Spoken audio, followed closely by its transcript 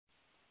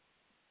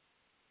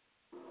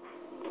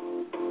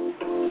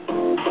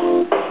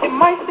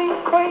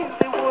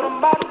crazy what I'm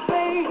about to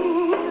say.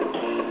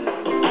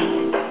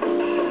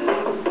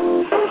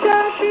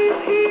 Sunshine, she's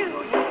here,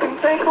 you can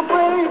take a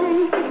break.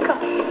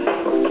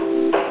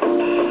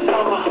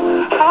 I'm a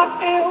hot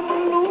air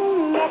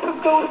balloon that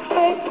could go to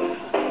space.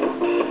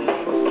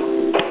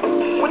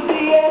 With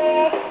the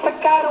air,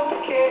 like I don't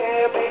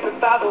care, baby,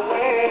 by the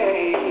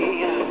way.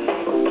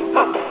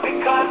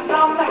 Because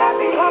I'm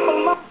happy, I'm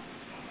alone.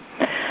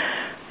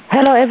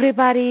 Hello,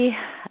 everybody.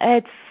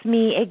 It's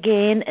me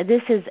again.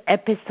 This is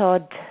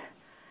episode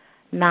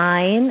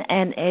 9,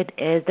 and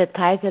the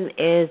title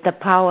is The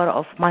Power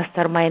of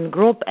Mastermind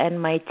Group,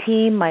 and my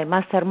team, my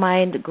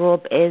Mastermind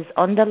Group, is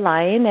on the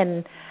line,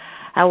 and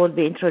I will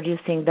be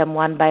introducing them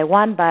one by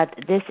one, but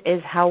this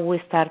is how we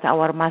start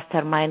our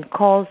Mastermind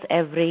calls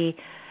every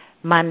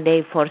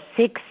Monday for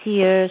 6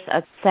 years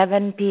at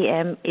 7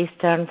 p.m.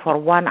 Eastern. For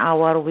 1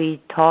 hour,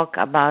 we talk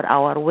about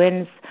our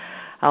wins,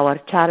 our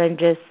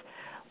challenges.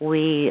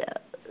 We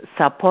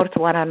support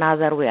one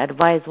another, we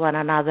advise one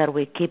another,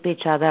 we keep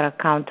each other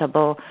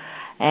accountable,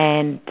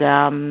 and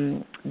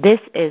this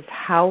is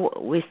how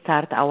we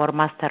start our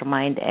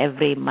mastermind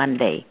every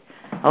Monday.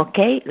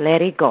 Okay,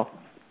 let it go.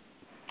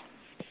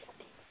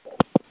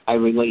 I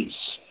release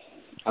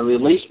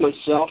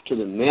myself to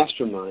the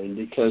mastermind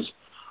because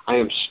I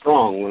am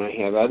strong when I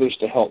have others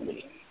to help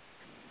me.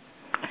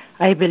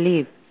 I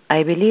believe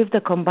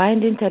the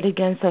combined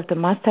intelligence of the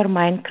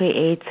mastermind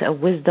creates a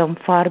wisdom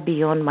far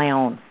beyond my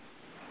own.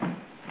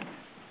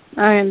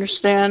 I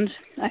understand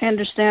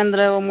that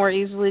I will more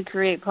easily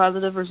create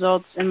positive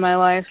results in my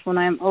life when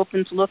I am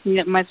open to looking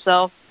at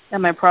myself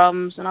and my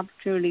problems and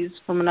opportunities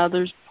from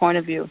another's point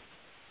of view.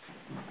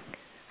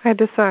 I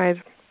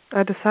decide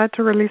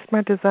to release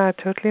my desire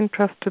totally in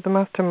trust to the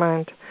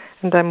mastermind,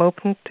 and I'm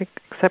open to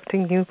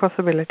accepting new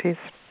possibilities.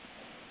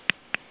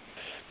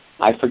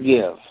 I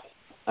forgive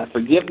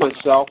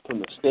myself for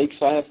mistakes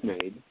I have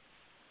made.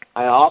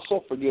 I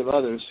also forgive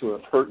others who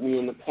have hurt me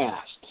in the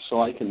past,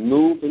 so I can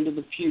move into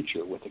the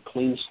future with a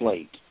clean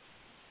slate.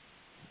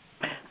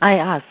 I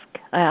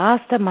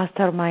ask the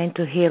mastermind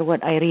to hear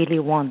what I really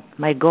want,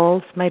 my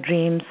goals, my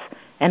dreams,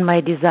 and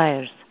my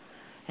desires.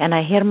 And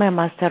I hear my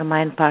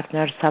mastermind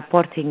partner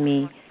supporting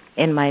me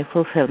in my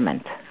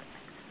fulfillment.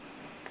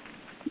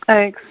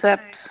 I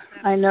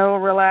know,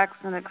 relax,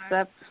 and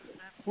accept,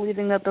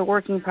 believing that the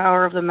working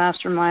power of the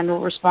mastermind will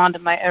respond to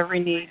my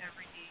every need.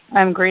 I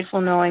am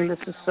grateful knowing this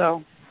is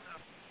so.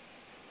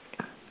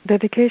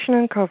 Dedication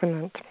and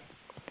covenant.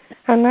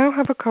 I now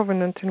have a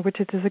covenant in which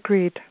it is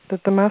agreed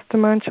that the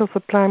mastermind shall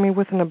supply me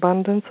with an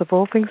abundance of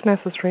all things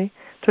necessary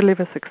to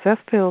live a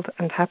success-filled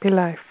and happy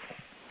life.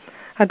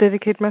 I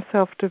dedicate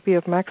myself to be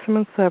of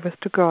maximum service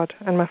to God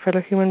and my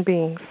fellow human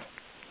beings,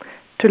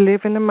 to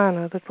live in a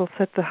manner that will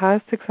set the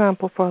highest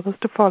example for others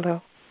to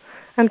follow,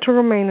 and to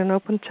remain an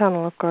open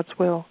channel of God's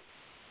will.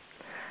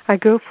 I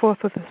go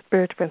forth with a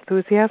spirit of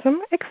enthusiasm,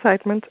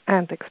 excitement,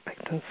 and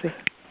expectancy.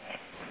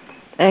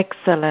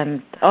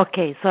 Excellent.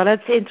 Okay, so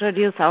let's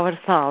introduce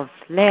ourselves.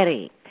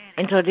 Larry,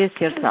 introduce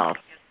yourself.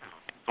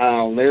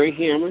 Larry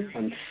Hammond.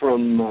 I'm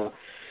from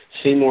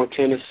Seymour,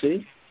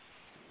 Tennessee.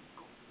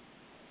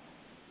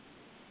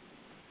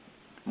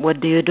 What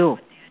do you do?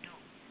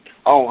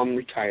 Oh, I'm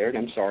retired.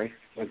 I'm sorry.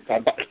 I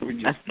thought we were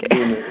just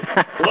doing it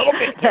a little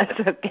bit. That's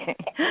okay.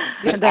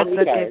 That's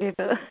okay.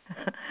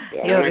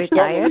 Yeah, you're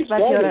retired, but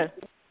you're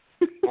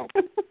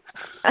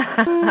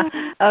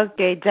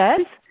okay,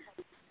 Jess?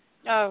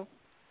 Oh,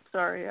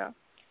 sorry, yeah.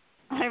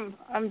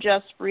 I'm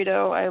Jess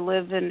Brito. I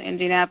live in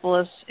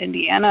Indianapolis,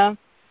 Indiana.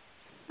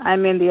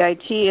 I'm in the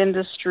IT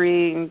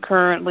industry and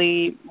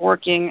currently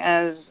working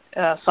as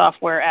a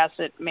software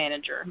asset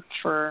manager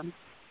for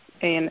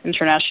an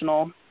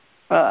international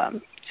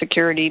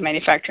security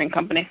manufacturing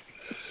company.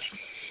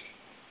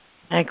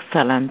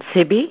 Excellent.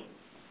 Sibi?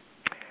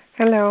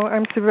 Hello,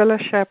 I'm Sybella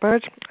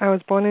Shepherd. I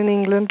was born in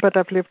England, but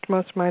I've lived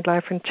most of my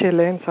life in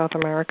Chile in South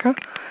America.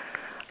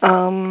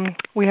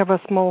 We have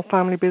a small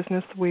family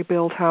business. We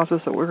build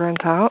houses that we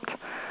rent out.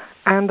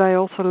 And I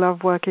also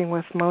love working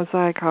with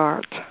mosaic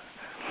art.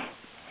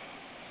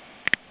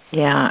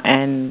 Yeah,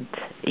 and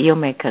you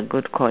make a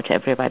good coach.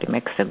 Everybody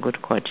makes a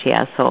good coach,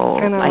 yeah. So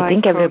I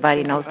think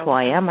everybody knows who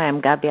I am. I am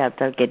Gabi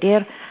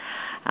Abdelgadir.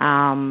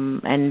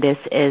 And this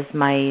is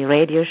my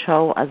radio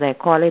show, as I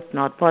call it,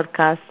 not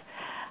podcast.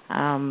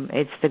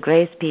 It's the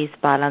Grace, Peace,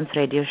 Balance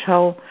radio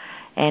show.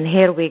 And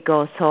here we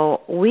go.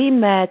 So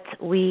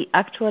we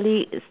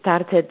actually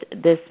started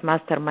this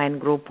mastermind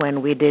group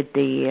when we did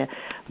the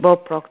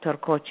Bob Proctor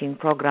coaching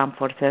program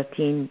for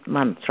 13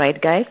 months,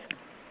 right, guys?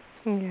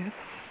 Yes.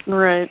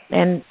 Right.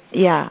 And,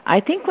 yeah,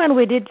 I think when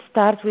we did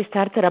start, we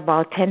started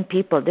about 10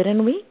 people,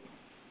 didn't we?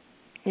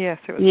 Yes,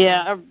 it was.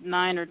 Yeah,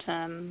 9 or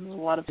 10. A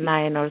lot of people.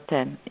 9 or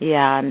 10.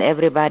 Yeah, and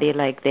everybody,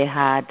 like, they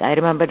had, I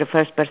remember the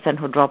first person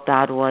who dropped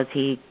out was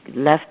he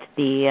left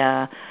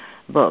the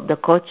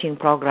coaching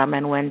program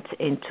and went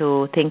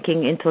into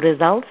thinking into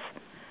results.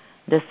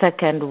 The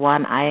second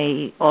one,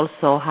 I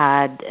also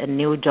had a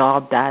new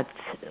job that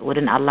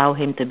wouldn't allow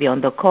him to be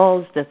on the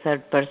calls. The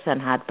third person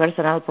had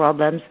personal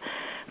problems.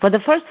 For the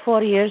first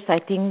 4 years, I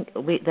think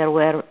there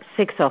were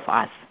 6 of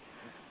us.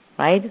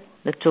 right?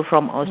 The 2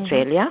 from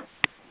Australia.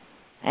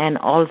 And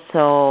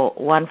also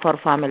one for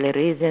family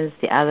reasons.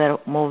 The other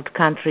moved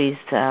countries.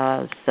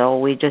 So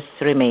we just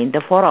remained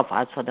the 4 of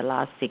us for the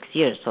last 6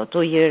 years. So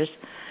 2 years,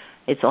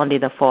 it's only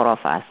the 4 of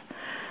us.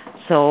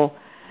 So,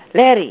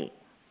 Larry,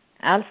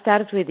 I'll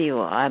start with you.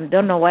 I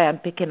don't know why I'm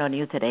picking on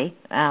you today.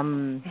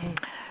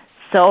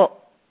 So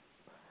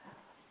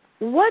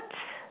what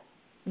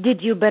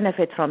did you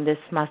benefit from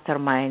this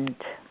mastermind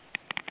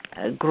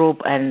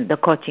group and the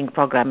coaching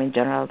program in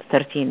general,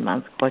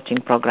 13-month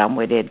coaching program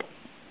we did?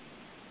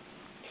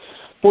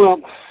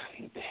 Well,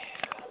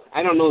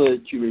 I don't know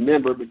that you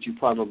remember, but you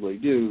probably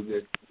do,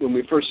 that when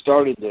we first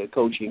started the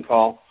coaching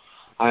call,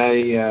 I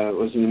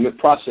was in the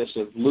process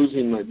of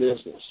losing my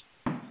business.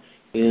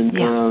 And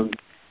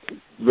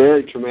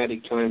very traumatic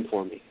time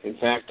for me. In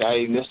fact,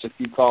 I missed a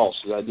few calls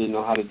because I didn't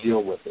know how to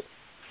deal with it.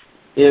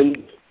 And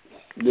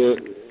the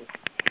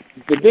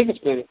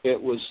biggest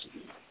benefit was,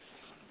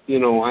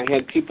 I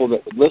had people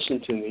that would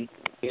listen to me,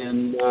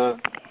 and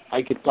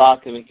I could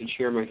talk and I could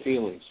share my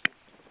feelings.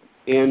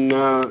 And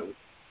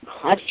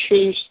I've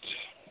changed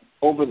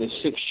over the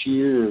 6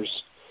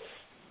 years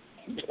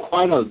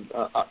quite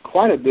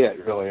a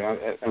bit, really.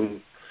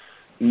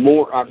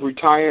 I've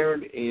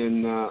retired,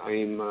 and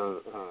I'm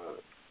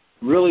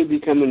really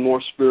becoming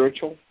more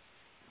spiritual.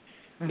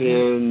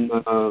 And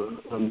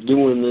I'm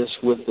doing this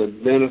with the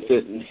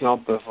benefit and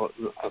help of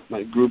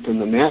my group in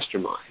the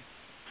Mastermind.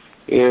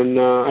 And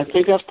I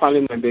think that's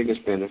probably my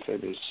biggest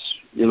benefit is,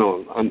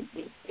 I'm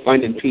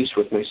finding peace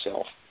with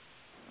myself.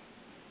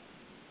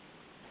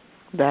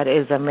 That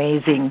is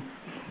amazing.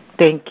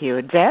 Thank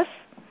you. Jess,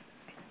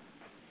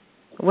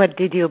 what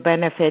did you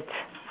benefit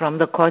from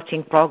the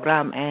coaching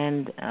program,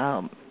 and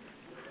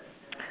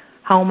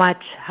how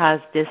much has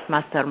this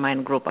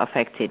mastermind group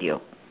affected you?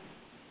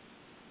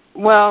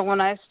 Well, when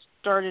I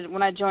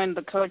joined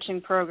the coaching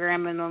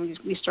program and when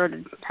we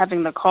started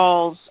having the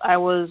calls, I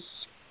was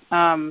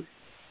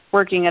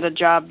working at a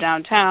job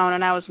downtown,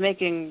 and I was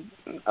making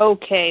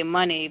okay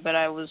money, but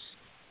I was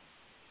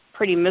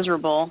pretty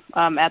miserable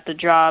at the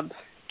job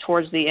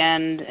towards the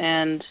end,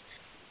 and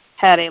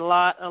had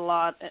lots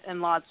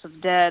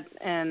of debt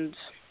and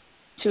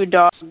 2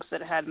 dogs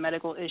that had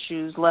medical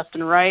issues left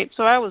and right.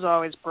 So I was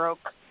always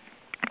broke.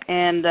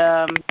 And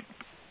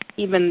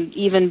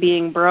even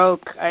being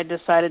broke, I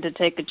decided to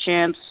take a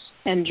chance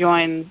and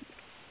join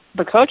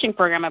the coaching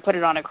program. I put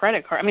it on a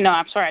credit card.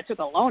 I took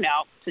a loan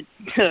out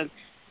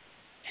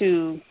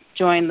to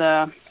join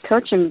the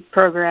coaching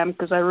program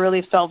because I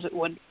really felt it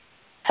would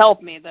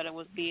help me, that it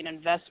would be an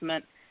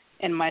investment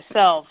in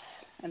myself,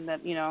 and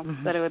that,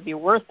 that it would be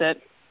worth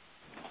it.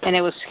 And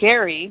it was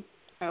scary.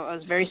 I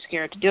was very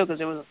scared to do it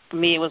because for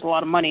me, it was a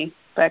lot of money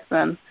back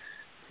then.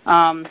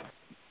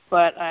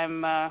 But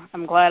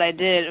I'm glad I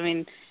did.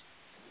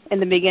 In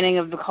the beginning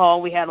of the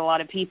call, we had a lot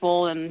of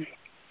people, and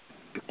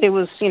it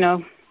was,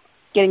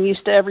 getting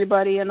used to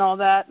everybody and all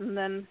that. And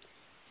then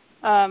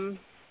I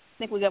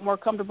think we got more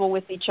comfortable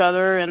with each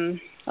other.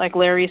 And like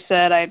Larry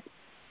said,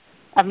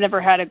 I've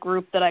never had a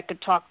group that I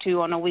could talk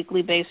to on a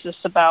weekly basis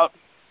about,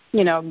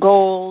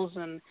 goals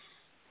and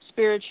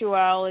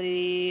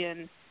spirituality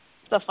and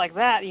stuff like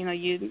that.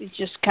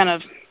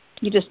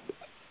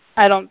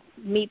 I don't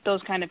meet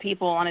those kind of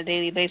people on a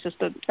daily basis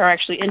that are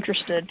actually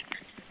interested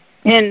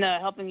in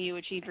helping you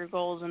achieve your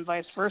goals and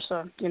vice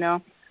versa,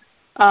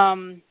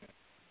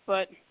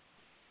 But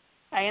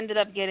I ended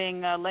up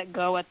getting let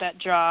go at that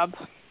job,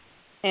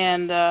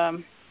 and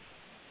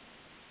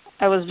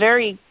I was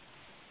very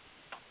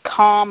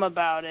calm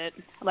about it.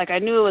 Like, I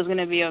knew it was going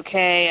to be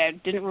okay. I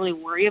didn't really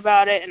worry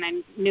about it, and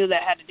I knew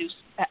that had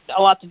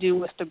a lot to do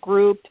with the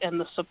group and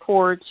the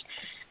support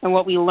and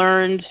what we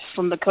learned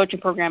from the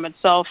coaching program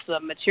itself, the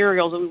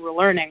materials that we were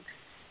learning.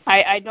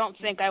 I don't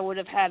think I would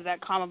have had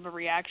that calm of a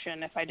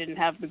reaction if I didn't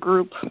have the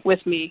group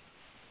with me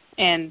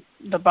and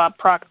the Bob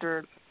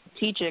Proctor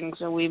teachings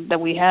that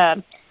we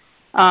had.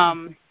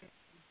 I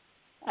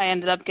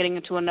ended up getting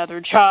into another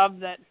job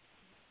that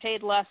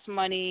paid less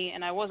money,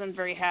 and I wasn't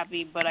very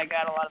happy, but I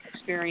got a lot of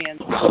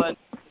experience. But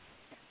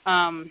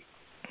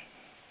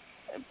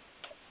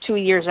 2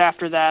 years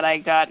after that, I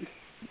got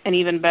an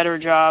even better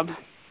job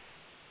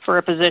for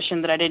a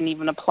position that I didn't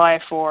even apply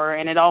for,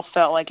 and it all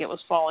felt like it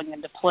was falling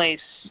into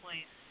place.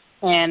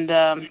 And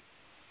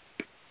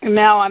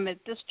now I'm at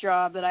this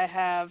job that I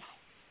have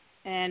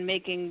and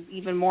making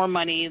even more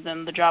money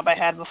than the job I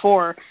had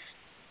before.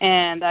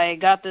 And I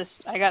got this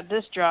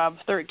job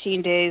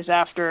 13 days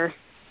after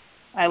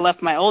I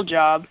left my old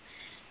job,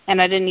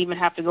 and I didn't even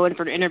have to go in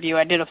for an interview.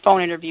 I did a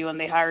phone interview, and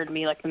they hired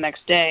me like the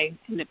next day,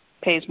 and it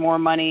pays more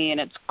money, and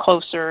it's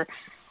closer.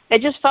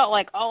 It just felt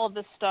like all of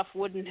this stuff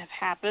wouldn't have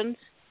happened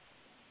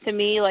to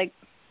me, like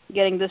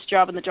getting this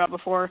job and the job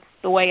before,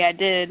 the way I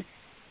did,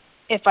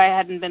 if I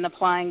hadn't been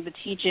applying the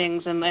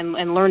teachings and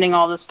learning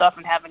all this stuff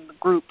and having the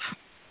group.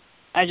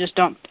 I just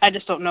don't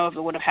know if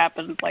it would have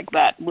happened like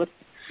that with,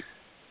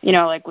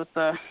 like with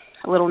a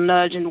little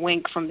nudge and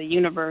wink from the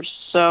universe.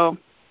 So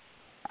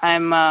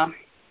I'm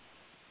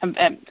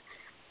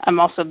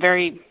also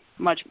very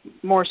much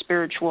more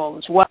spiritual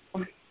as well.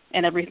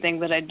 in everything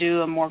that I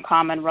do. I'm more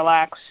calm and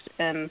relaxed.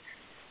 And,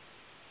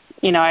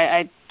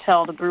 I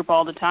tell the group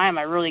all the time,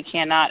 I really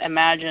cannot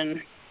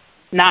imagine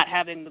not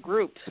having the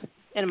group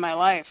in my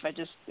life. I'm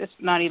just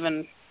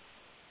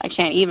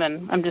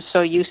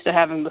so used to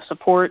having the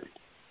support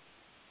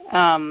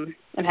and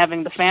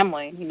having the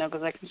family,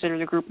 because I consider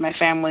the group my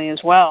family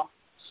as well.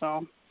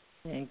 So.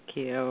 Thank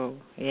you.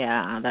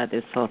 Yeah, that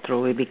is so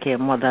true. We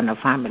became more than a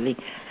family.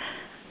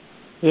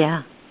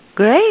 Yeah,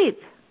 great.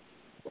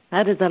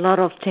 That is a lot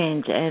of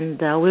change, and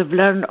we've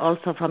learned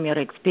also from your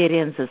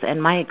experiences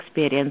and my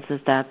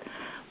experiences that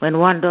when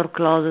one door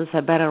closes,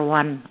 a better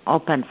one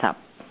opens up,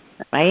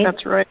 right?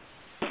 That's right.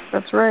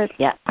 That's right.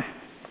 Yeah.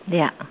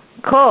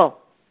 Cool.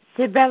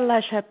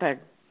 Sybella Shepherd.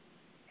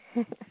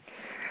 Let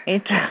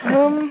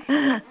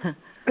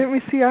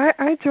me see.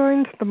 I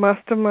joined the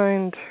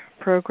Mastermind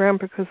program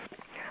because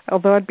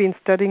although I'd been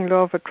studying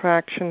law of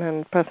attraction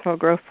and personal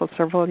growth for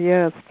several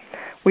years,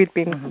 we'd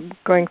been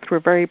going through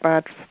a very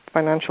bad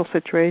financial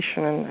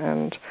situation,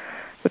 and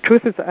the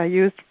truth is that I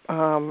used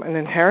an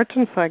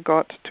inheritance I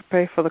got to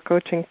pay for the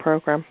coaching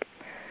program.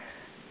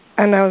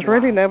 And I was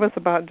really nervous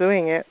about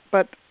doing it,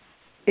 but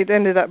it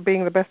ended up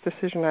being the best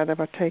decision I'd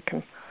ever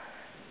taken.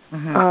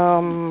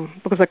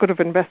 Because I could have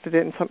invested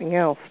it in something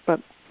else,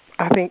 but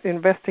I think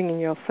investing in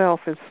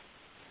yourself is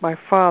by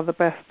far the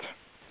best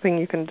thing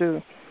you can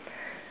do.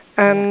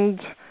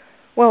 And,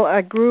 well,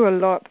 I grew a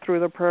lot through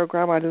the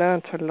program. I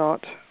learned a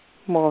lot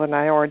more than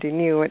I already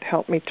knew. It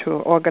helped me to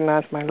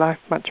organize my life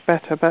much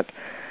better. But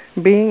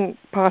being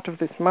part of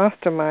this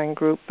mastermind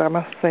group, I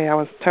must say I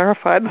was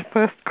terrified the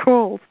first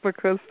calls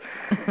because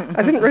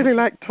I didn't really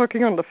like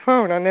talking on the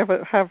phone. I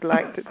never have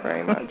liked it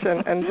very much.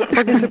 And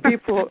talking to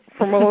people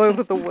from all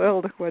over the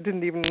world who I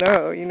didn't even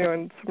know,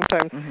 and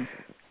sometimes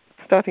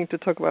starting to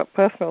talk about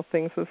personal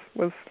things was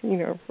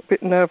a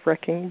bit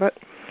nerve-wracking. But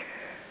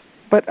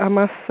I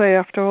must say,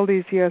 after all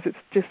these years, it's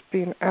just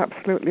been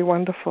absolutely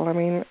wonderful. I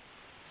mean,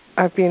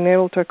 I've been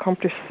able to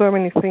accomplish so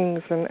many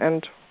things,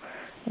 and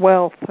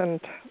wealth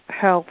and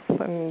health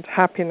and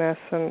happiness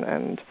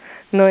and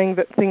knowing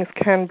that things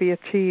can be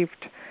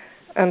achieved,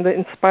 and that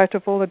in spite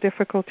of all the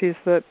difficulties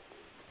that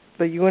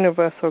the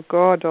universe or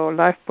God or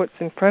life puts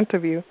in front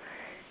of you,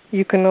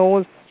 you can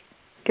always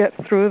get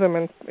through them,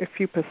 and if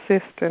you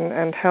persist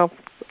and have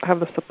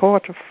the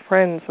support of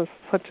friends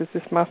such as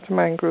this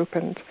mastermind group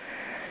and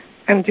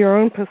your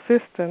own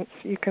persistence,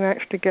 you can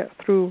actually get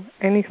through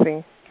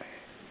anything,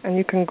 and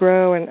you can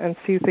grow and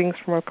see things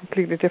from a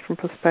completely different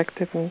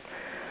perspective and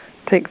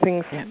take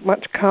things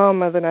much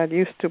calmer than I'd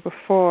used to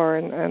before.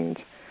 And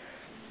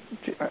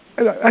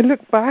I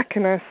look back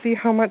and I see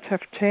how much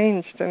I've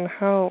changed and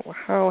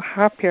how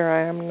happier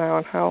I am now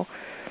and how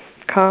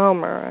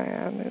calmer I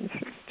am. It's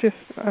just,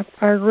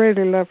 I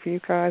really love you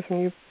guys,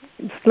 and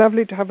it's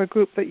lovely to have a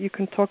group that you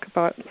can talk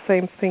about the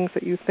same things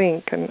that you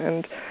think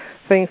and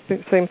same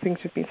things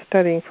you've been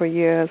studying for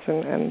years,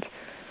 and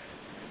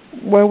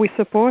where we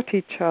support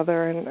each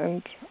other,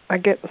 and I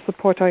get the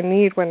support I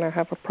need when I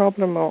have a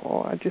problem,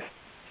 or I just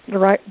the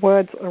right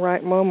words at the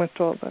right moment,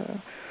 or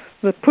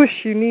the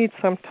push you need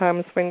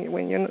sometimes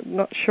when you're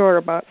not sure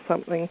about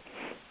something,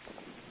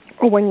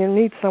 or when you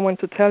need someone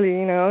to tell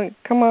you,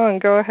 come on,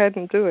 go ahead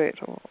and do it,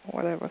 or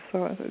whatever.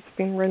 So it's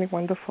been really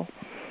wonderful.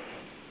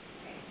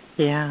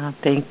 Yeah,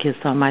 thank you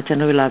so much,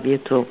 and we love you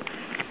too.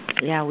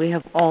 Yeah, we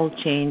have all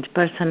changed.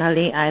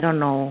 Personally, I don't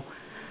know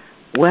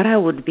where I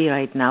would be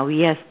right now.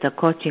 Yes, the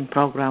coaching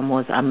program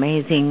was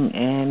amazing,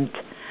 and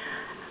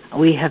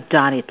we have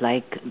done it,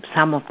 like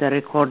some of the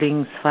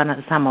recordings,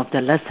 some of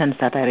the lessons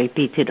that I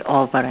repeated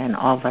over and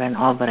over and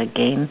over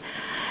again.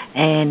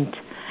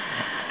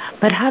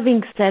 But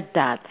having said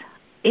that,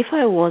 if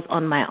I was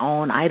on my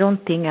own, I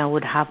don't think I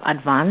would have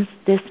advanced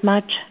this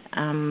much.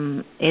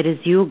 It is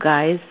you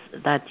guys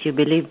that you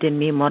believed in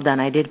me more than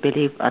I did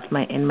believe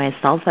in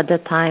myself at the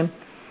time.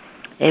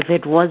 If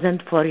it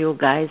wasn't for you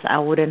guys, I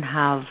wouldn't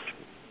have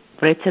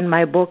written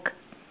my book.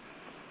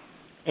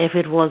 If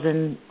it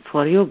wasn't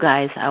for you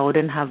guys, I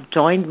wouldn't have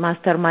joined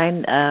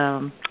Mastermind,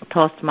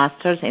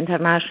 Toastmasters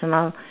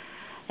International,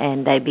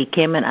 and I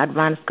became an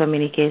advanced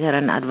communicator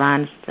and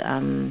advanced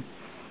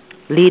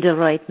leader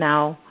right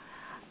now.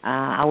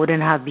 I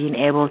wouldn't have been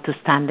able to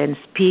stand and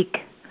speak.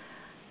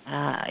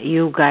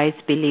 You guys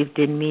believed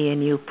in me,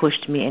 and you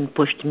pushed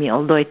me,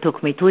 although it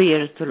took me 2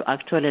 years to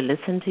actually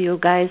listen to you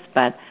guys,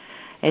 but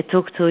it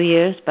took 2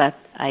 years, but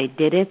I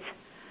did it.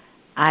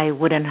 I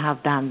wouldn't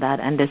have done that.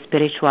 And the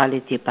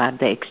spirituality part,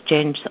 the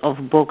exchange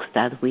of books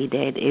that we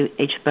did,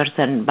 each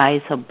person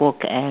buys a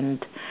book,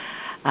 and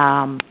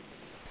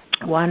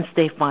once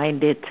they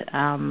find it,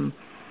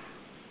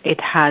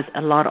 it has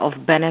a lot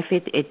of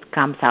benefit. It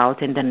comes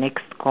out in the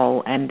next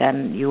call, and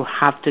then you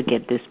have to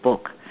get this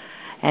book.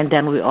 And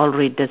then we all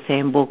read the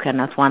same book,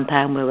 and at one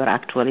time we were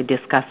actually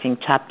discussing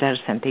chapters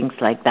and things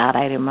like that,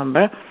 I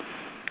remember.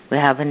 We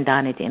haven't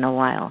done it in a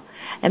while.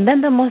 And then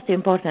the most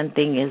important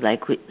thing is,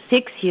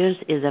 6 years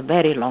is a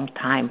very long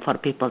time for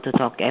people to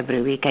talk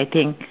every week. I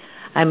think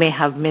I may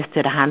have missed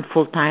it a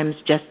handful times,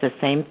 just the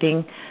same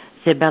thing.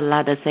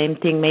 Sybella, the same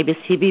thing. Maybe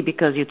CB,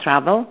 because you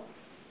travel.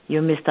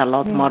 You missed a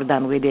lot more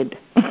than we did.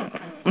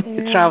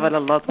 You travel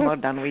a lot more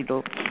than we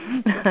do.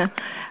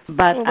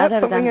 But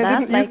other than that, I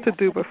didn't used to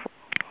do before.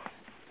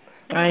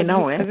 I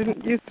know it. I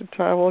didn't used to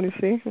travel, you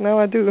see. Now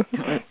I do.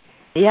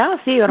 Yeah,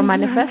 see, you're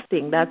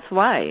manifesting. That's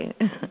why.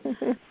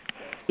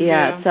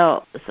 Yeah.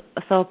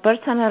 So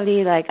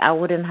personally, like, I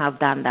wouldn't have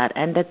done that.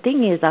 And the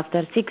thing is,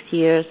 after 6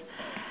 years,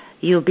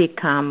 you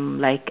become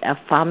like a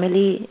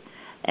family,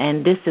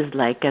 and this is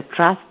like a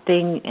trust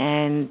thing.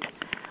 And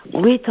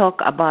we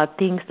talk about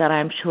things that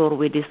I'm sure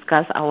we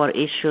discuss our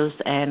issues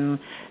and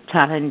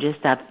challenges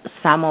that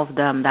some of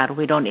them that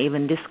we don't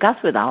even discuss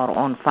with our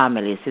own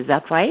families. Is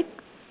that right?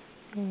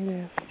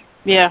 Yes.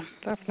 Yeah.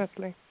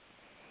 Definitely.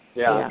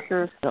 Yeah.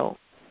 Sure. So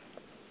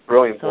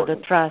really So important.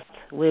 the trust,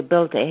 we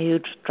built a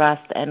huge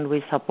trust, and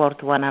we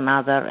support one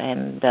another,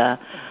 and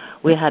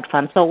we had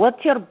fun. So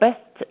what's your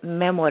best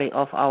memory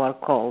of our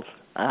calls,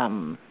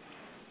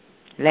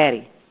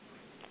 Larry?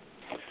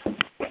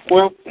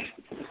 Well,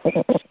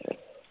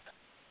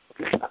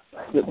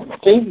 the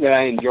thing that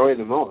I enjoy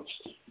the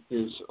most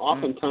is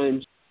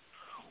oftentimes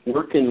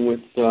working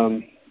with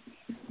the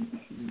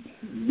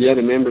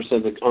other members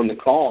on the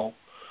call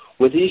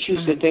with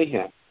issues that they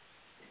have.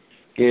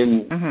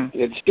 And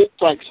it seems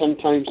like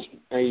sometimes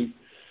I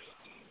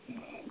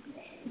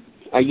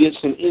get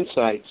some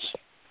insights,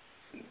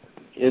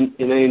 and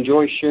I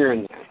enjoy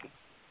sharing that.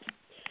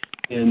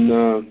 And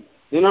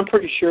I'm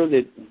pretty sure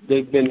that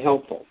they've been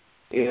helpful.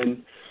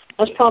 And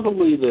that's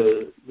probably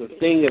the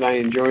thing that I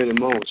enjoy the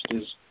most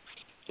is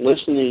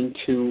listening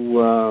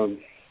to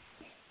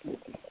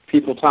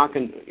people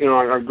talking,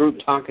 our group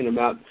talking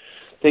about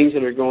things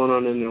that are going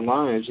on in their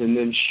lives, and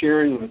then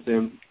sharing with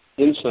them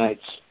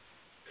insights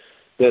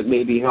that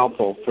may be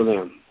helpful for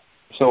them.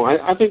 So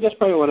I think that's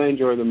probably what I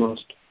enjoy the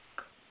most.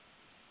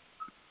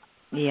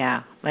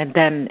 Yeah, and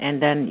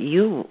then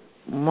you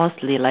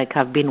mostly like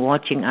have been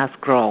watching us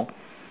grow.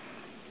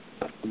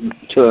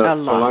 A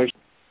lot.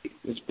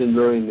 It's been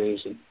very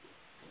amazing.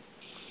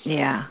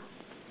 Yeah.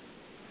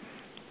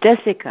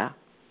 Jessica,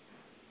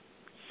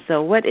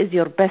 so what is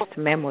your best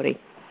memory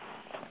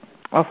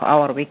of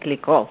our weekly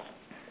calls?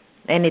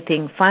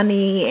 Anything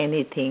funny?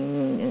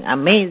 Anything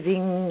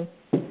amazing?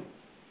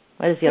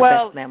 What is your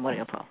best memory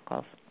of our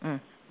calls?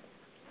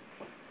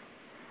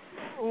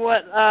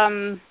 What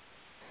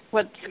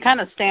kind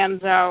of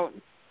stands out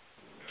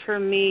for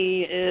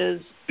me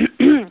is,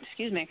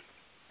 excuse me,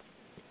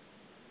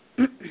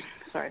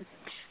 sorry,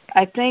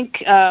 I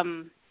think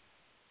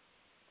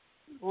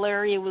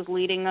Larry was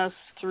leading us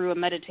through a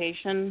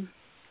meditation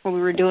when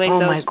we were doing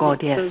those. Oh my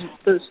God, yes.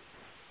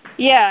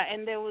 Yeah,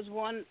 and there was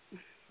one.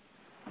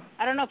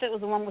 I don't know if it was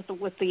the one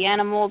with the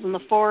animals in the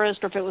forest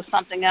or if it was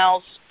something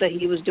else that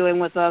he was doing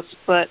with us,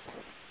 but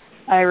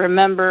I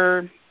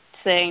remember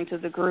saying to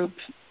the group,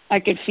 I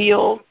could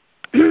feel,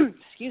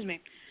 excuse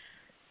me,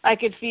 I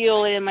could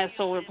feel in my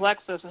solar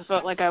plexus. I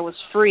felt like I was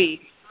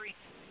free.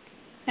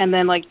 And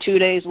then like 2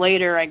 days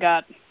later, I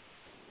got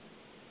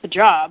the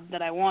job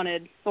that I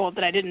wanted,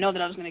 that I didn't know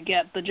that I was going to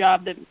get, the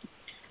job that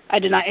I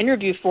did not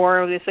interview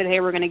for. They said, hey,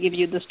 we're going to give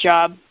you this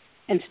job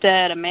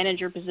instead, a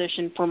manager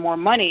position for more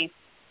money.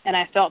 And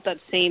I felt that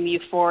same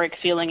euphoric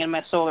feeling in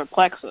my solar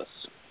plexus.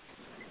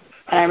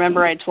 And I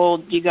remember I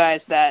told you guys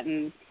that,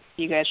 and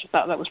you guys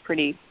thought that was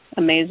pretty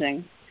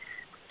amazing.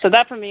 So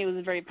that for me was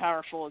a very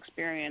powerful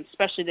experience,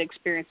 especially to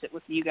experience it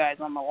with you guys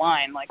on the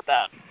line like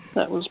that.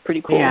 That was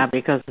pretty cool. Yeah,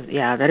 because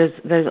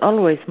there's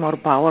always more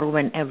power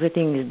when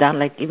everything is done,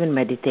 like even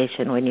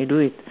meditation, when you do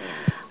it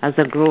as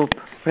a group,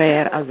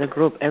 prayer as a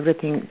group,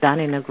 everything done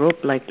in a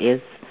group like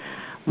is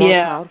more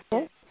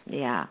powerful.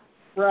 Yeah.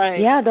 Right.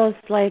 Yeah,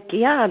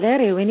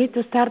 Larry, we need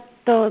to start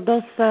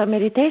those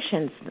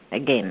meditations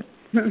again.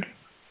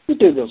 We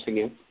do those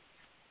again.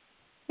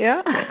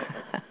 Yeah?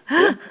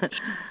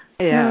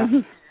 Yeah.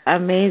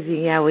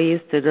 Amazing. Yeah, we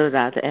used to do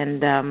that.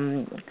 And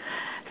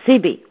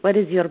Sibi, what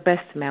is your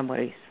best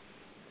memories?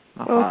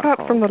 Well,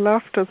 apart from the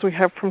laughters we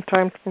have from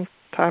time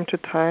to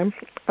time,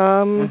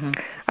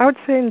 I would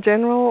say in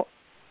general,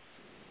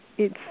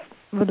 it's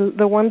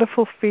the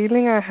wonderful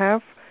feeling I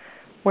have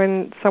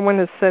when someone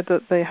has said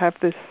that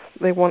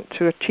they want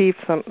to achieve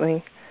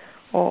something,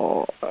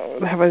 or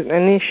have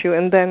an issue,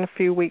 and then a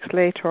few weeks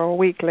later, or a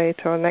week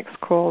later, or next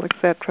call,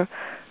 etc.,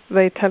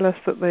 they tell us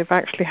that they've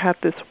actually had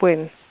this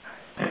win.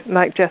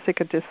 Like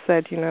Jessica just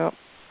said,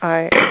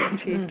 I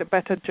achieved a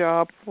better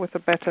job with a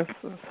better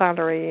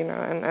salary,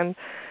 and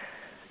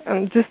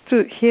just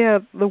to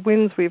hear the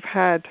wins we've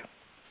had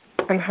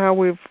and how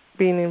we've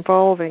been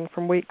evolving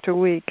from week to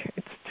week,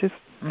 it's just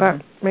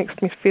that makes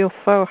me feel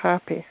so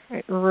happy.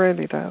 It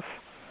really does.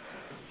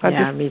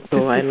 Me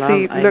too. I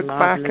love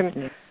back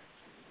listening.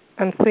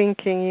 and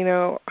thinking,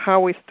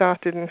 how we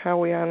started and how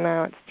we are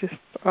now. It's just,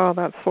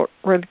 that's what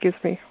really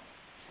makes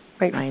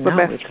the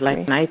best. It's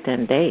like night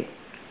and day.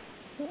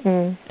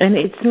 And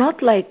it's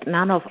not like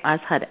none of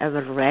us had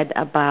ever read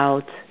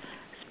about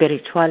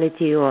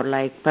spirituality or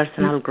like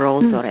personal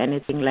growth or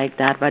anything like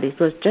that, but it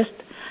was just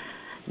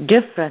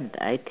different,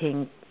 I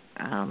think.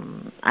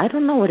 I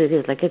don't know what it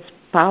is. Like, it's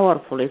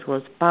powerful. It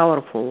was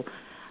powerful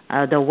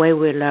the way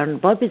we learn.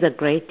 Bob is a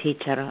great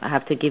teacher. I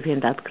have to give him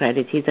that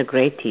credit. He's a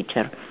great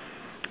teacher.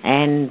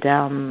 And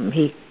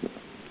the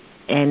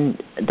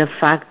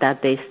fact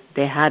that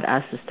they had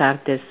us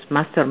start this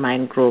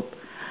mastermind group,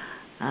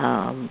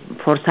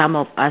 for some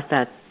of us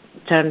that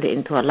turned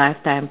into a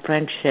lifetime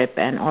friendship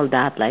and all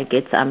that, like,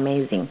 it's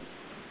amazing.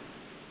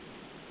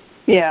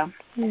 Yeah.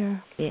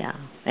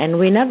 And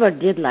we never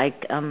did,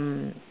 like,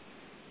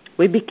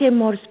 we became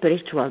more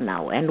spiritual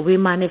now, and we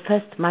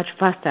manifest much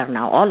faster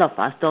now, all of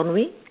us, don't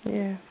we?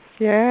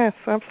 Yes,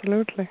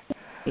 absolutely.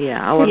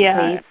 Our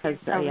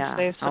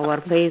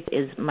faith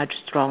is much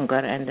stronger,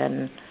 and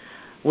then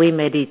we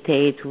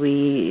meditate,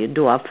 we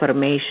do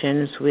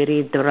affirmations, we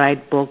read the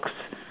right books,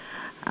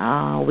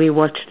 we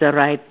watch the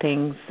right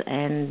things,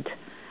 and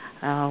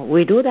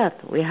we do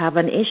that. We have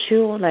an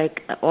issue,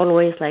 like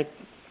always, like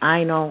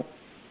I know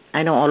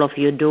all of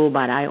you do,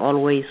 but I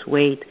always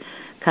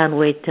can't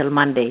wait till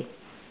Monday,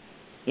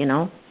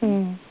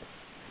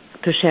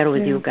 to share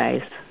with you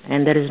guys.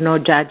 And there is no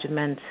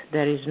judgment,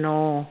 there is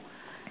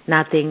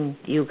nothing.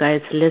 You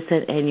guys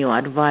listen and you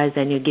advise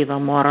and you give a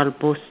moral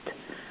boost.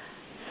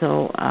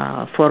 So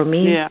for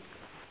me,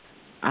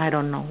 I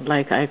don't know,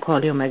 like I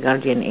call you my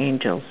guardian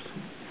angels.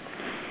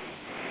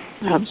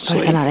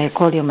 Personally, I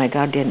call you my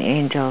guardian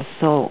angels.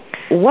 So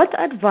what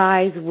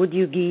advice would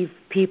you give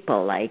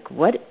people? Like,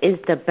 what is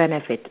the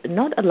benefit?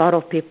 Not a lot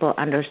of people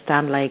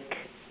understand, like,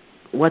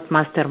 what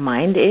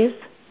mastermind is.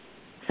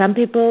 Some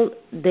people,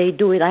 they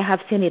do it. I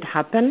have seen it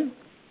happen.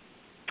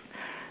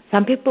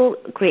 Some people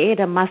create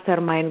a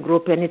mastermind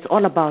group, and it's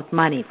all about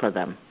money for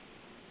them.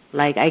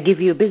 Like, I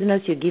give you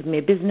business, you give me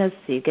business,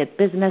 you get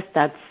business.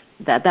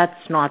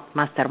 That's not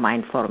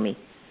mastermind for me.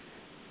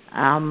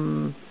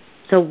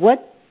 So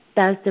what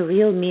is the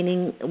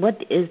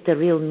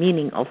real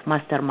meaning of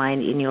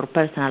mastermind in your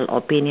personal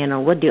opinion,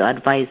 or what do you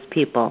advise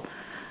people,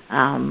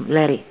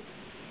 Larry?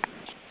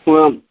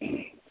 Well,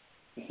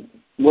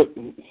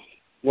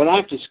 what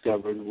I've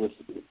discovered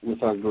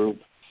with our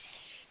group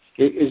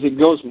is it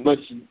goes much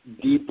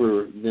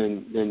deeper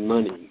than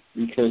money,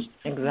 because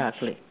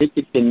exactly it's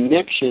a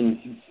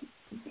connection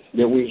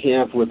that we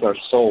have with our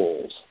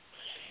souls.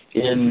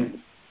 And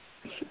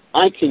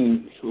I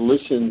can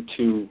listen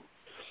to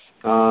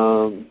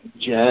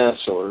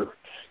Jess or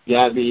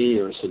Gabby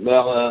or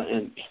Sybella,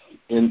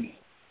 and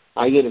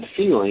I get a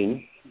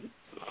feeling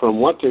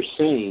from what they're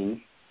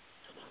saying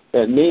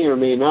that may or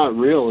may not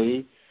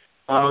really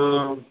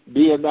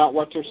be about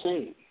what they're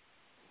saying.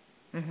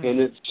 And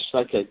it's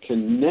like a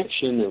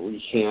connection that we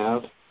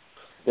have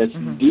that's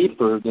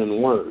deeper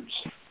than words.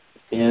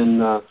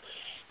 And, of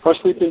course,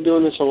 we've been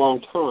doing this a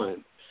long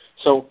time.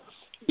 So,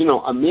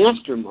 a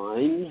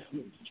mastermind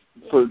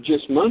for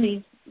just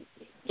money,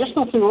 there's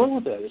nothing wrong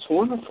with that. It's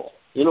wonderful.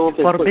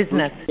 For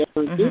business.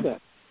 Do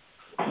that.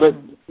 But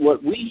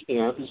what we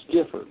have is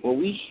different. What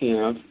we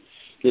have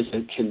is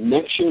a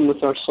connection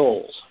with our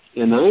souls.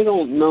 And I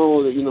don't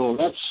know that,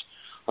 that's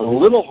a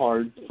little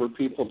hard for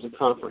people to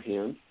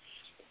comprehend.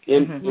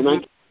 And I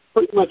can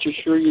pretty much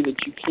assure you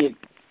that you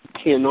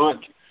cannot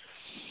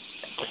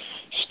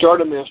start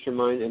a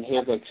mastermind and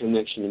have that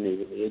connection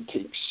immediately. It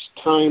takes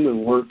time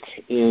and work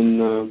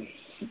and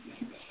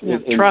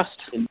trust.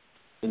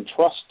 And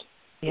trust.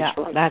 Yeah,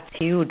 that's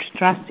huge.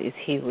 Trust is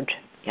huge.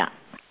 Yeah.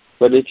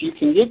 But if you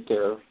can get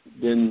there,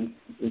 then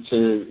it's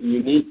a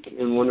unique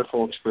and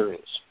wonderful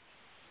experience.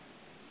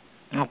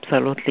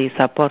 Absolutely.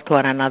 Support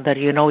one another.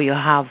 You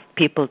have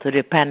people to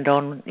depend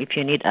on if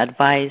you need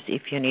advice,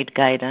 if you need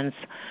guidance.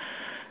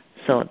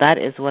 So that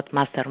is what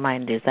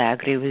mastermind is. I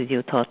agree with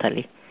you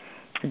totally.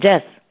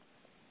 Jess,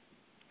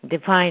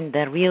 define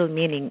the real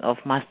meaning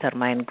of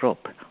mastermind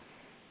group.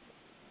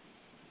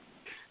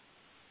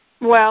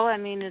 Well, I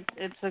mean,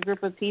 it's a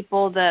group of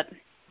people that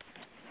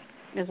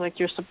is like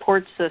your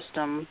support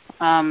system.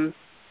 And,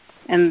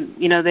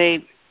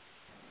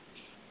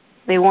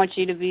 they want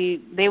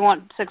they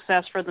want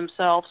success for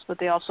themselves, but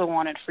they also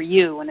want it for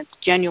you, and it's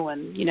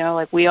genuine.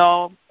 Like, we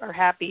all are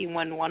happy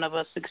when one of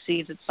us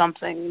succeeds at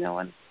something.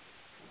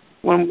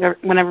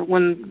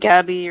 When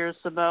Gabby or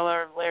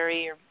Sybella or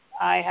Larry or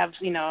I have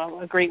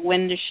a great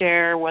win to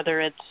share, whether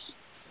it's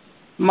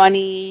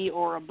money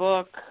or a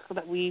book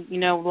that we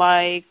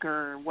like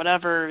or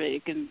whatever,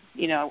 it can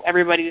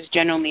everybody is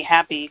genuinely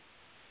happy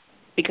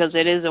because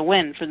it is a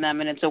win for them,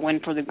 and it's a win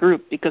for the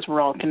group because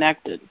we're all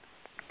connected.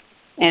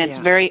 And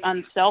it's very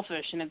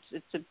unselfish, and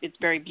it's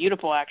very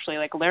beautiful, actually.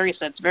 Like Larry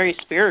said, it's very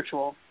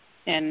spiritual.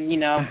 And,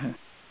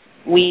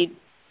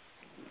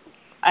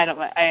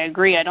 I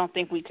agree. I don't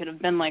think we could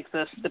have been like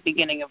this at the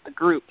beginning of the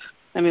group.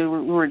 I mean,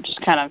 we were just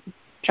kind of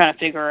trying to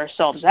figure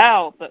ourselves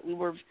out, but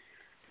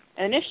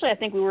initially I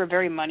think we were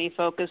very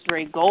money-focused,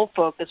 very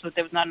goal-focused, but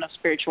there was not enough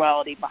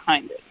spirituality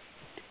behind it.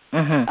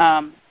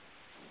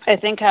 I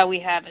think how we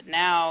have it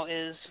now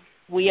is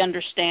we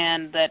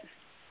understand that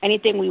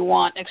anything we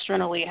want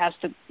externally has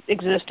to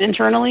exist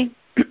internally.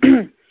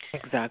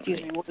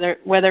 Exactly.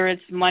 Whether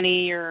it's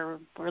money or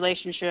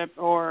relationship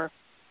or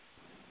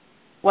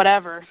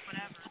whatever.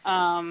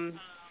 And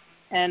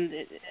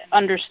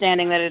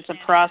understanding that it's a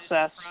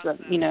process that,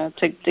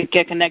 to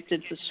get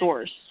connected to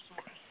source.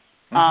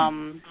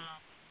 And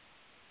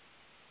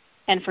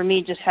for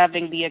me, just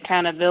having the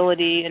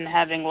accountability and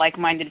having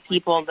like-minded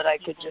people that I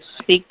could just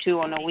speak to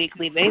on a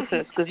weekly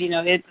basis, because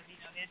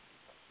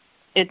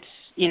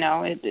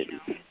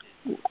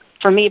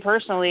for me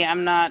personally,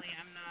 I'm not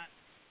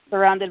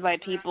surrounded by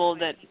people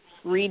that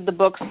read the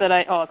books that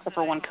except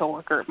for one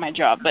coworker at my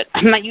job, but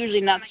I'm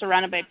usually not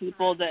surrounded by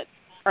people that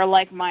are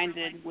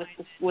like-minded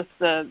with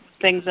the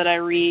things that I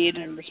read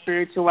and the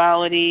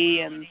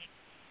spirituality and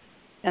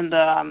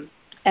the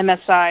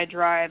MSI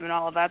drive and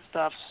all of that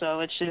stuff. So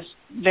it's just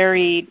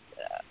very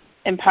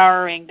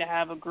empowering to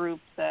have a group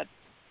that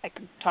I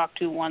can talk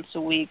to once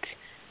a week,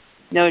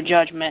 no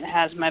judgment,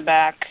 has my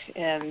back,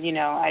 and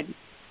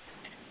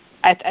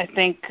I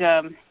think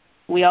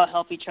we all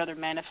help each other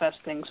manifest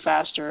things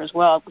faster as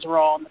well, because we're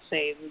all on the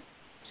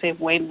same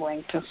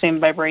wavelength, the same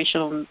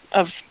vibration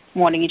of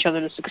wanting each other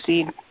to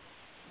succeed.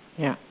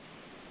 Yeah,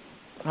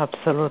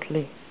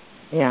 absolutely.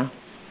 Yeah,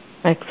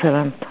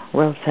 excellent.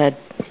 Well said.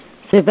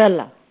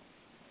 Sybella.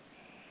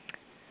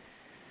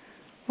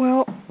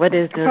 Well, what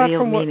is the apart real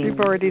from what meaning? you've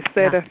already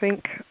said, I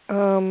think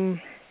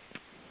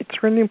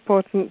it's really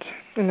important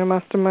in a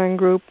mastermind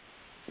group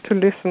to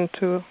listen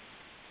to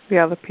the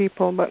other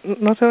people, but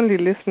not only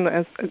listen,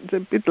 as a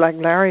bit like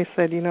Larry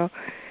said,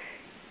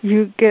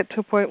 you get to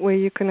a point where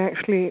you can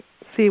actually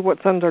see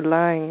what's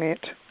underlying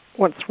it,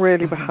 what's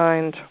really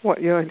behind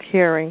what you're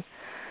hearing,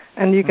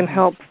 and you can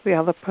help the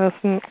other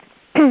person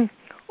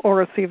or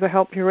receive the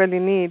help you really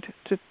need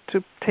to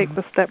take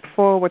the step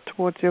forward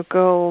towards your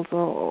goals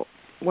or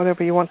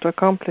whatever you want to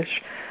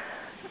accomplish,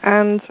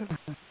 and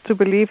to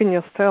believe in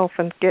yourself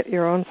and get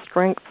your own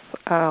strengths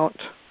out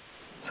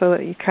so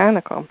that you can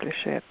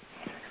accomplish it.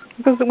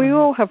 Because we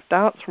all have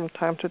doubts from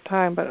time to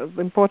time, but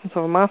the importance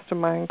of a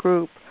mastermind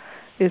group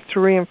is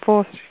to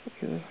reinforce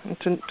you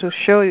and to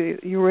show you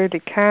you really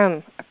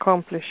can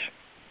accomplish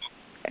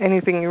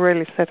anything you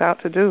really set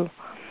out to do.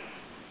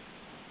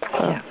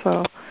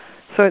 So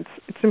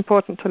it's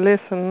important to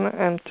listen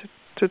and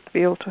to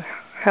be able to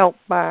help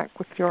back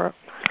with your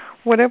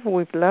whatever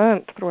we've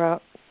learned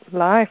throughout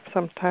life.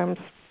 Sometimes,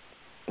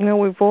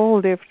 we've all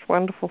lived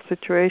wonderful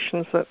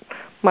situations that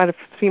might have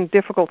seemed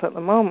difficult at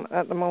the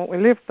moment we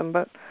lived them,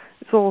 but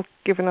it's all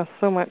given us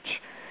so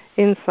much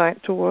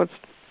insight towards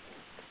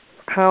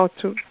how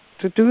to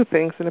do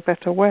things in a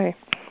better way.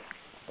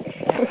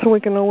 So we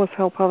can always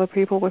help other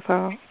people with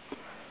our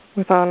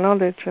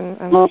knowledge and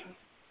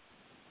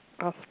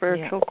our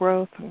spiritual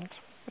growth and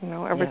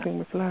everything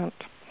we've learned.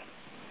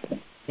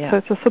 So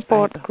it's a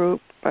support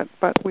group, but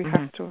we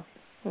have to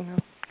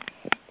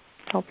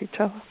help each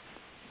other.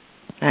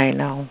 I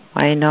know.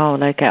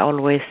 Like I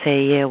always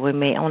say, we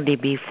may only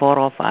be 4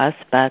 of us,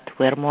 but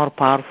we're more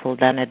powerful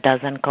than a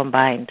dozen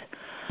combined.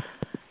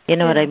 You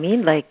know what I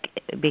mean?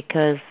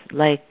 Because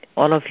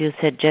all of you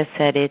said, Jess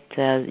said it,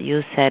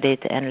 you said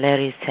it, and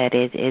Larry said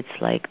it.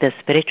 It's like the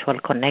spiritual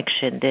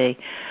connection, the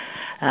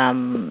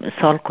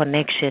soul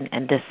connection,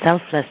 and the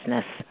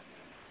selflessness.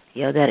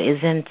 There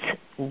isn't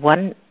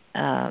one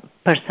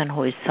person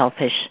who is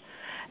selfish.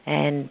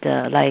 And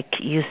like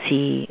you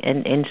see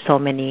in so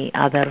many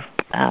other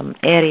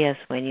areas,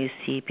 when you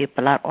see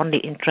people are only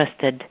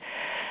interested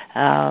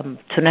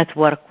to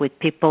network with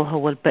people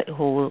who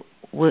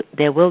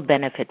they will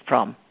benefit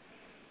from.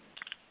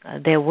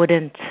 They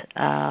wouldn't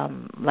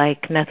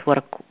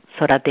network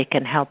so that they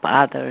can help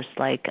others.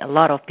 Like a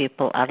lot of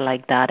people are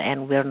like that,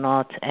 and we're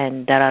not.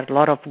 And there are a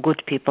lot of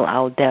good people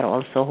out there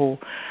also who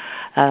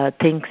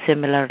think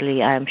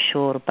similarly, I'm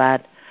sure.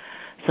 But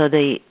so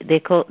the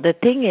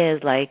thing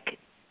is,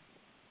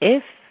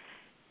 if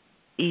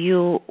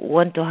you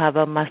want to have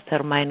a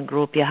mastermind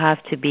group, you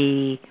have to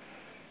be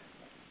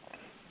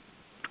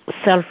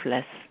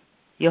selfless.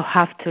 You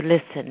have to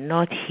listen,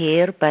 not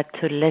hear, but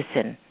to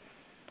listen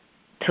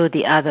to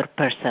the other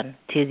person,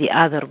 to the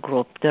other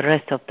group, the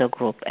rest of the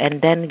group, and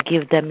then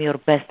give them your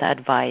best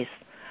advice,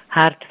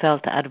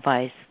 heartfelt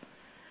advice,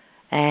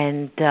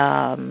 and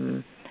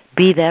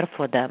be there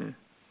for them.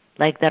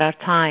 Like there are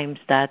times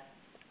that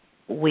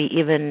we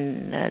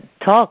even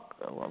talk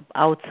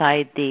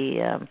outside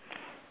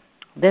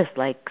this,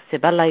 like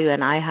Sybella, you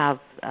and I have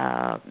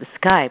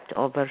Skyped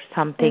over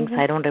some things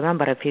I don't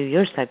remember a few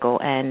years ago,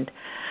 and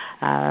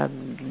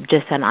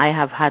Jess and I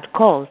have had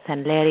calls,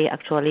 and Larry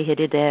actually he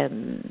did a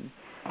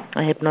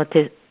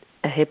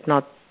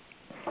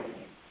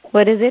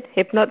what is it?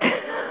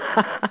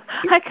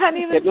 I can't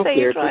even say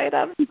it right.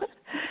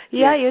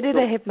 You did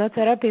a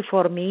hypnotherapy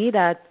for me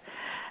that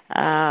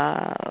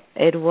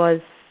it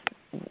was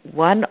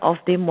one of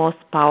the most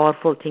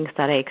powerful things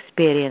that I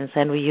experienced,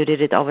 and you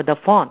did it over the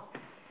phone,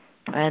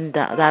 and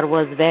that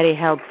was very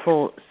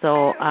helpful.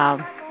 So,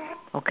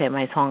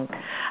 my song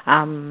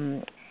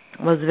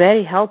was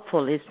very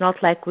helpful. It's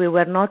not like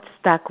we're not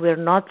stuck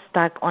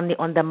only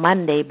on the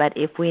Monday, but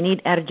if we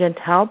need urgent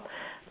help,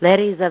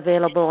 Larry is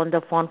available on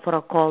the phone for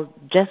a call.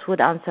 Jess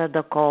would answer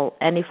the call,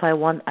 and if I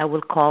want, I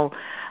will call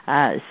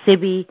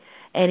Sibby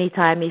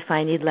anytime if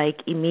I need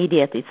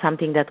immediate. It's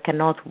something that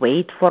cannot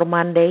wait for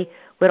Monday.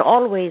 We're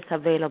always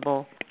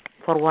available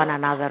for one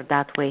another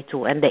that way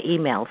too, and the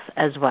emails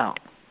as well.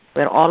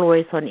 We're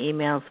always on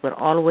emails. We're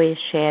always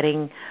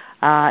sharing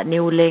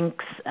new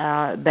links,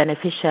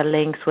 beneficial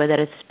links, whether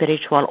it's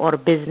spiritual or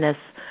business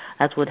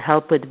that would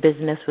help with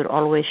business. We're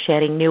always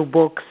sharing new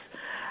books,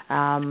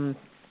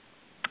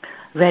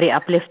 very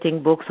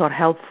uplifting books or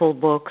helpful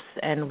books,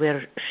 and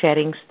we're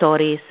sharing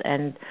stories.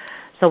 And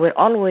so we're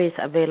always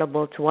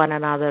available to one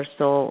another.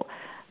 So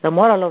the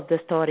moral of the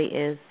story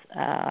is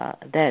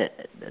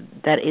that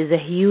there is a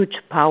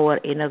huge power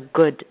in a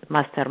good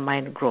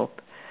mastermind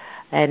group.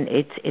 And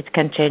it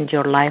can change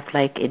your life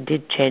like it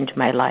did change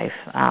my life.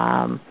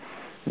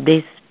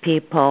 These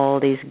people,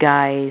 these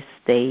guys,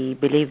 they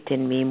believed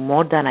in me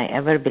more than I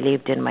ever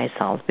believed in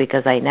myself,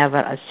 because I never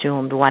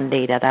assumed one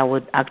day that I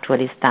would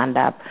actually stand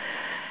up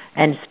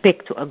and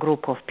speak to a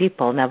group of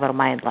people, never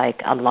mind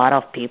like a lot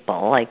of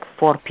people, like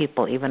 4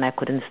 people even. I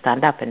couldn't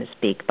stand up and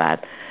speak,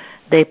 but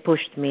they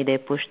pushed me,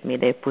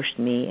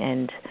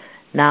 and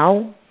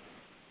now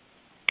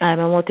I'm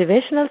a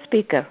motivational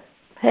speaker.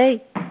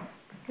 Hey.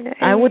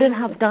 I wouldn't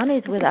have done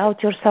it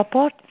without your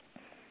support.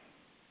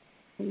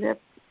 Yep.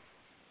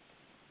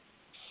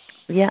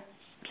 Yeah.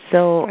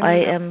 So I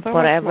am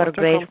forever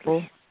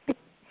grateful.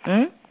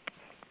 You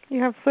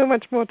have so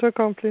much more to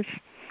accomplish.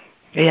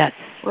 Yes.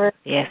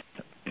 Yes.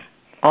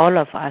 All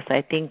of us.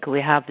 I think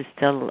we have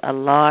still a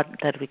lot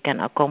that we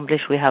can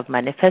accomplish. We have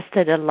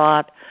manifested a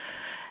lot,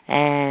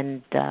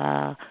 and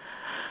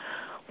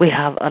we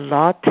have a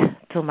lot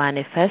to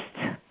manifest.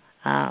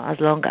 As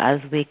long as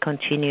we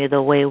continue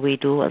the way we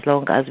do, as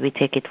long as we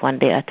take it one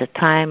day at a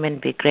time and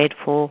be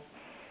grateful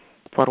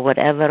for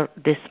whatever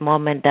this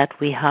moment that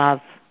we have,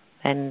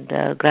 and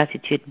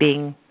gratitude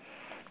being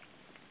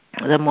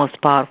the most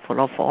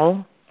powerful of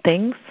all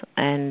things.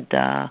 And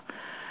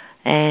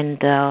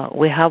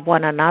we have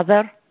one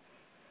another.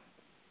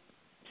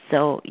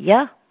 So,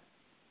 yeah,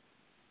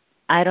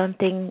 I don't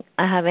think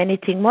I have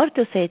anything more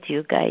to say to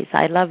you guys.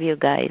 I love you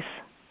guys.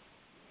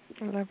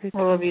 I love you too.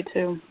 I love you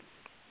too.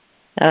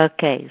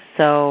 Okay,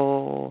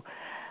 so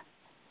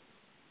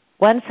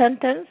one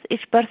sentence,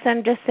 each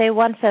person just say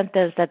one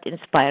sentence that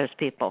inspires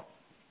people.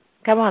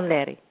 Come on,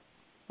 Larry.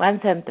 One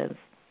sentence.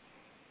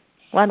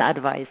 One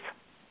advice.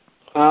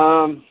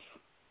 You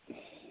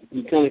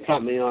kind of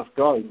caught me off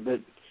guard,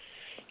 but,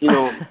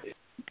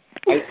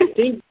 I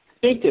think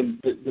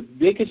the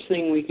biggest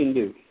thing we can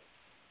do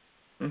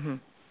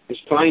is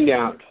find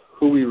out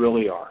who we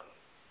really are.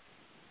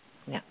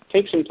 Yeah.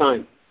 Take some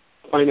time.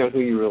 Find out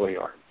who you really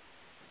are.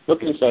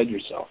 Look inside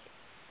yourself.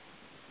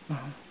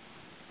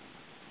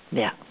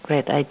 Yeah,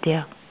 great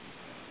idea.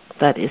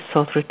 That is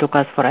so true. It took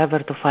us forever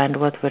to find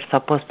what we're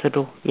supposed to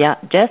do. Yeah,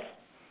 Jess,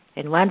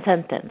 in one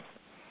sentence.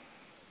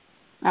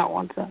 Not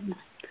one sentence.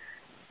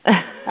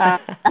 I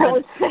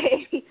would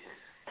say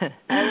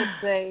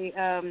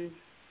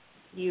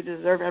you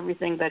deserve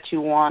everything that you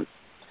want.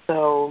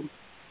 So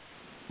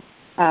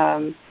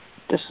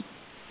just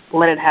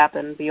let it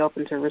happen. Be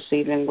open to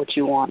receiving what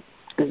you want,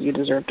 because you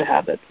deserve to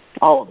have it,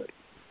 all of it.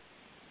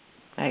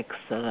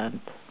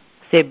 Excellent.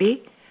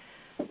 Sebi?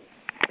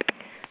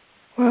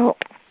 Well,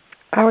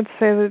 I would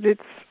say that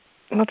it's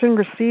not in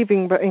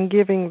receiving but in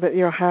giving that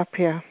you're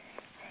happier.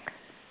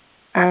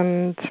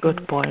 And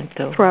good point,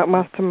 too. Throughout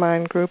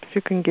mastermind groups,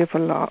 you can give a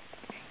lot.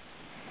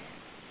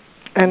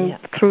 And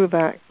through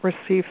that,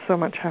 receive so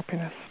much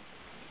happiness.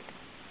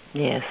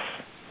 Yes.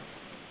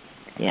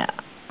 Yeah.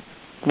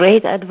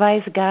 Great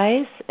advice,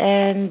 guys.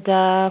 And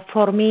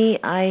for me,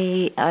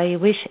 I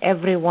wish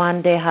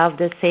everyone they have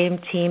the same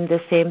team,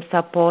 the same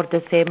support,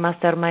 the same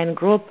mastermind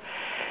group,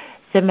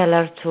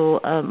 similar to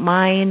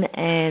mine.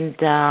 And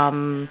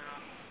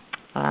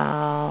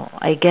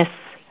I guess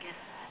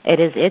it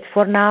is it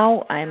for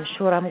now. I'm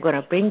sure I'm going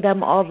to bring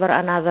them over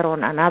on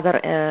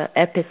another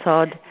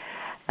episode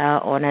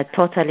on a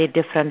totally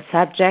different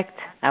subject.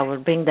 I will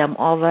bring them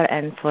over.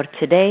 And for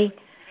today,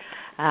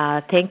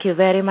 thank you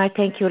very much.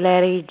 Thank you,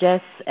 Larry,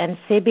 Jess, and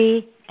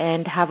Sibi,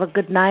 and have a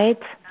good night.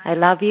 I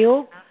love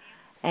you,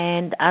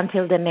 and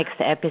until the next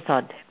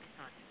episode.